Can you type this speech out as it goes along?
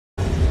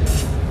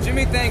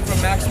Jimmy Thang from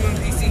Maximum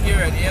PC here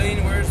at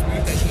Alienware's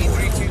booth at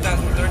E3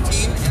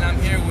 2013, and I'm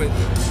here with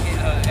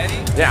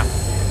Eddie. Yeah.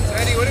 So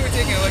Eddie, what are we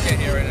taking a look at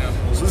here right now?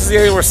 So this is the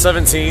Alienware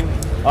 17.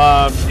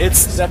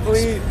 It's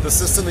definitely the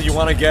system that you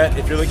want to get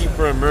if you're looking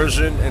for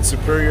immersion and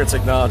superior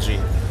technology.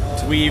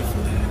 We've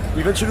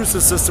introduced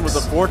the system with the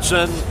 4th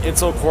Gen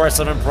Intel Core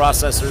i7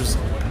 processors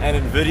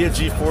and NVIDIA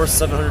GeForce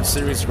 700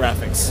 series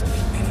graphics.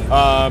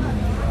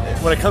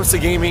 When it comes to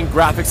gaming,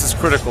 graphics is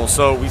critical.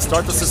 So we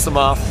start the system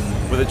off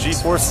with a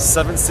GeForce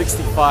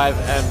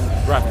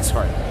 765M graphics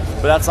card.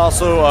 But that's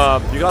also,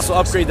 you can also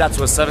upgrade that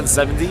to a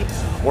 770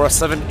 or a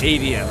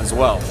 780M as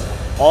well.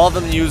 All of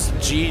them use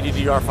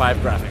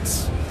GDDR5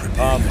 graphics.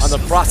 On the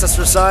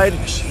processor side,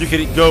 you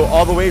could go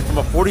all the way from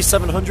a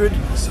 4700 to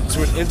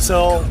an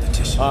Intel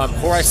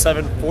Core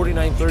i7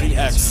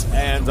 4930X,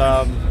 and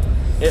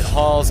it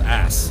hauls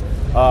ass.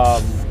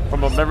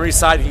 From a memory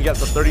side, you can get up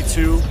to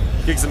 32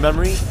 gigs of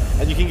memory,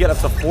 and you can get up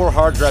to 4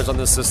 hard drives on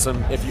this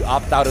system if you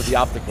opt out of the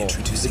optical.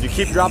 If you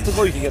keep your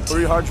optical, you can get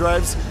 3 hard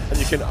drives, and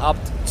you can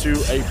opt to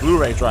a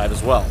Blu-ray drive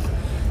as well.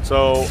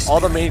 So all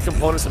the main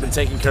components have been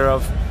taken care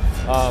of.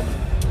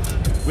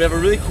 We have a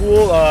really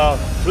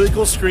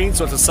cool screen.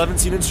 So it's a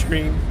 17-inch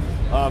screen.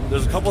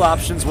 There's a couple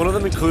options. One of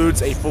them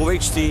includes a full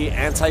HD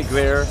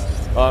anti-glare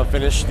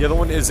finish. The other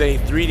one is a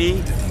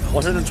 3D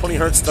 120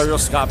 Hz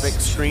stereoscopic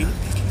screen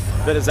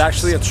that is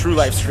actually a true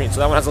life screen. So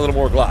that one has a little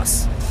more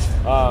gloss.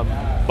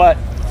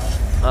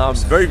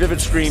 Very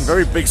vivid screen,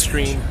 very big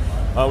screen.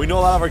 We know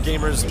a lot of our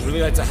gamers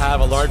really like to have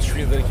a large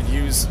screen that they can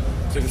use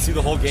so they can see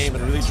the whole game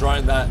and really draw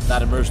in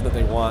that immersion that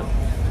they want.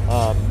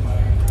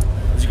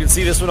 As you can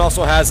see, this one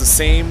also has the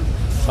same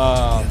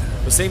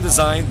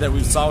design that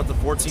we saw with the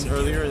 14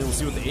 earlier, and we'll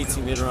see with the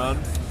 18 later on.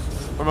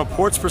 From a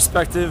ports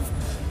perspective,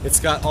 it's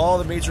got all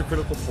the major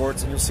critical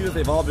ports, and you'll see that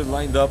they've all been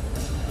lined up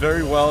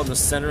very well in the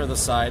center of the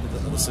side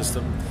of the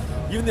system.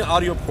 Even the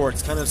audio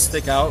ports kind of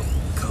stick out.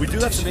 We do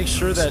have to make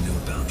sure that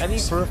any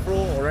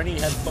peripheral or any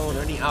headphone or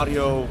any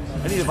audio,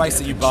 any device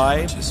that you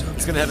buy is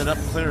going to have enough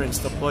clearance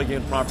to plug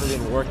in properly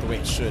and work the way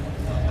it should.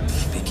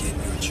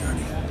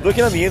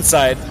 Looking on the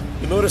inside,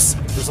 you'll notice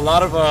there's a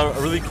lot of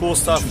really cool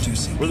stuff.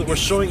 We're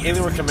showing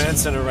Alienware Command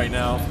Center right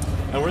now,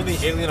 and we're in the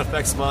Alien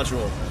Effects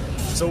module.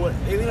 So what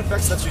Alien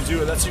Effects lets you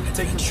do, it lets you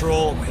take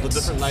control of the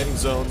different lighting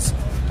zones,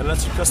 and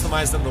lets you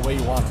customize them the way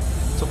you want them.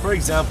 So for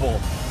example,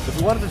 if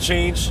we wanted to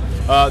change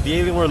the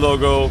Alienware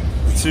logo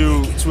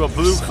to a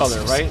blue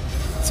color, right?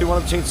 So we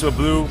wanted to change to a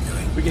blue,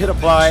 we can hit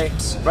apply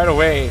right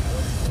away.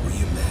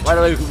 Right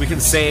away we can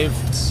save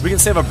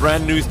a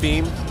brand new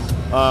theme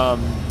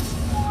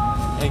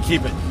and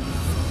keep it.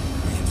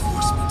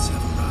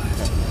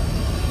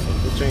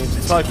 Okay.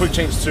 It's probably quick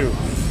change too,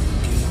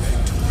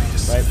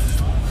 right?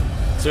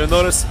 So you'll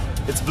notice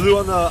it's blue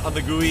on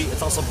the GUI.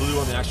 It's also blue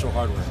on the actual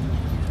hardware.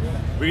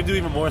 We can do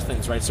even more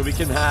things, right? So we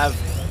can have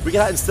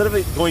instead of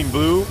it going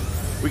blue,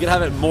 we can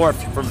have it morph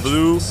from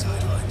blue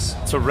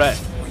to red.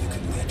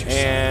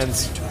 And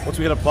once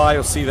we hit apply,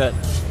 you'll see that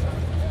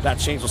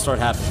change will start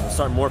happening. It'll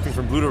start morphing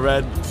from blue to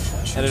red,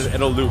 and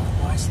it'll loop.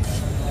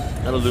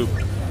 It'll loop.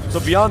 So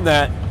beyond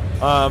that,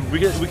 we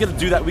can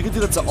do that. We can do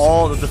that to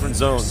all the different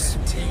zones.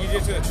 You can do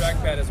it to the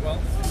trackpad as well.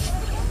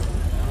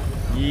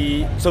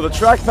 So the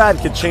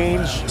trackpad can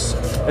change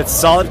its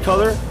solid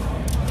color,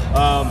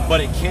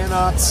 but it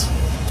cannot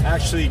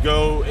actually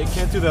go. It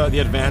can't do the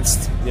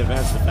advanced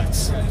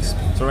effects.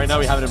 So right now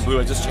we have it in blue.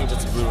 I just changed it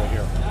to blue right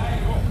here.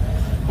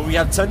 But we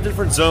have 10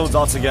 different zones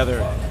altogether,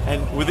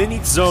 and within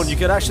each zone you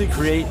could actually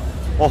create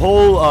a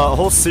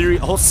whole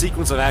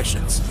sequence of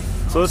actions.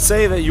 So let's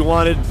say that you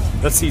wanted,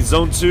 let's see,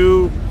 zone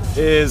 2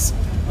 is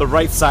the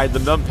right side, the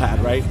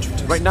numpad, right?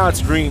 Right now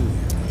it's green.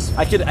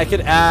 I could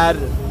add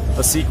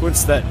a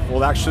sequence that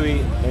will actually,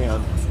 hang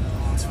on.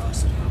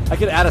 I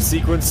could add a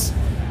sequence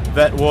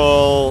that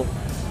will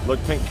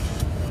look pink,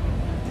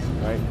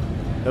 right?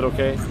 Is that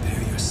okay?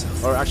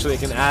 Or actually I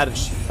can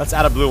let's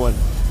add a blue one.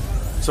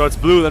 So it's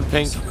blue then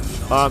pink.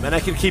 And I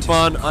can keep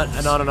on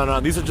and on and on and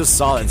on. These are just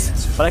solids.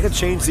 But I can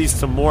change these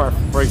to morph.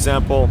 For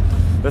example,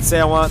 let's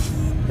say I want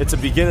it to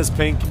begin as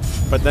pink,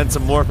 but then to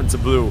morph into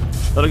blue.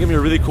 That'll give me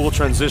a really cool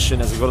transition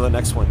as I go to the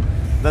next one.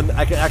 Then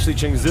I can actually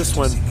change this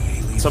one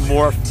to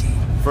morph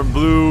from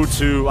blue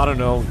to, I don't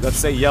know, let's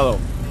say yellow.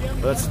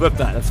 Let's flip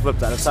that.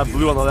 Let's have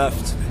blue on the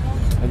left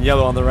and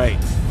yellow on the right.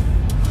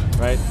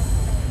 Right?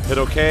 Hit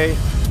OK.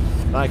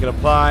 Now I can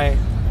apply,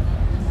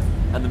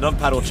 and the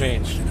numpad will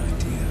change.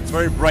 It's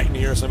very bright in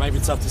here, so it might be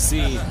tough to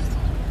see,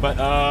 but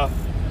I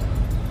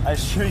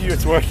assure you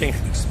it's working.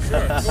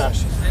 Sure, cool.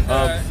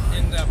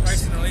 And the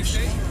price and release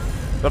date?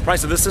 The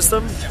price of this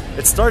system? Yeah.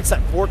 It starts at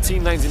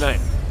 $14.99.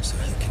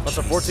 That's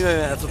a $14.99.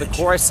 That's with the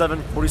Core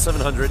i7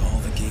 4700.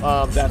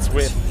 That's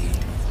with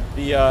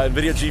the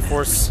NVIDIA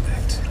GeForce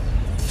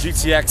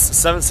GTX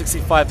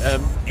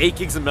 765M, 8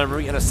 gigs of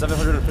memory, and a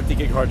 750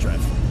 gig hard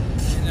drive.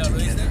 And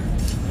release date?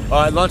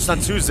 It launched on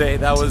Tuesday.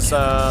 That was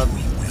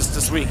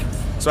this week.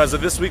 So as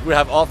of this week, we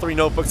have all 3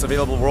 notebooks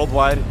available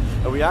worldwide,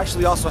 and we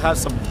actually also have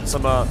some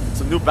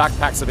new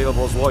backpacks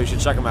available as well. You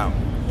should check them out.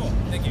 Cool.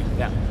 Thank you.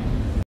 Yeah.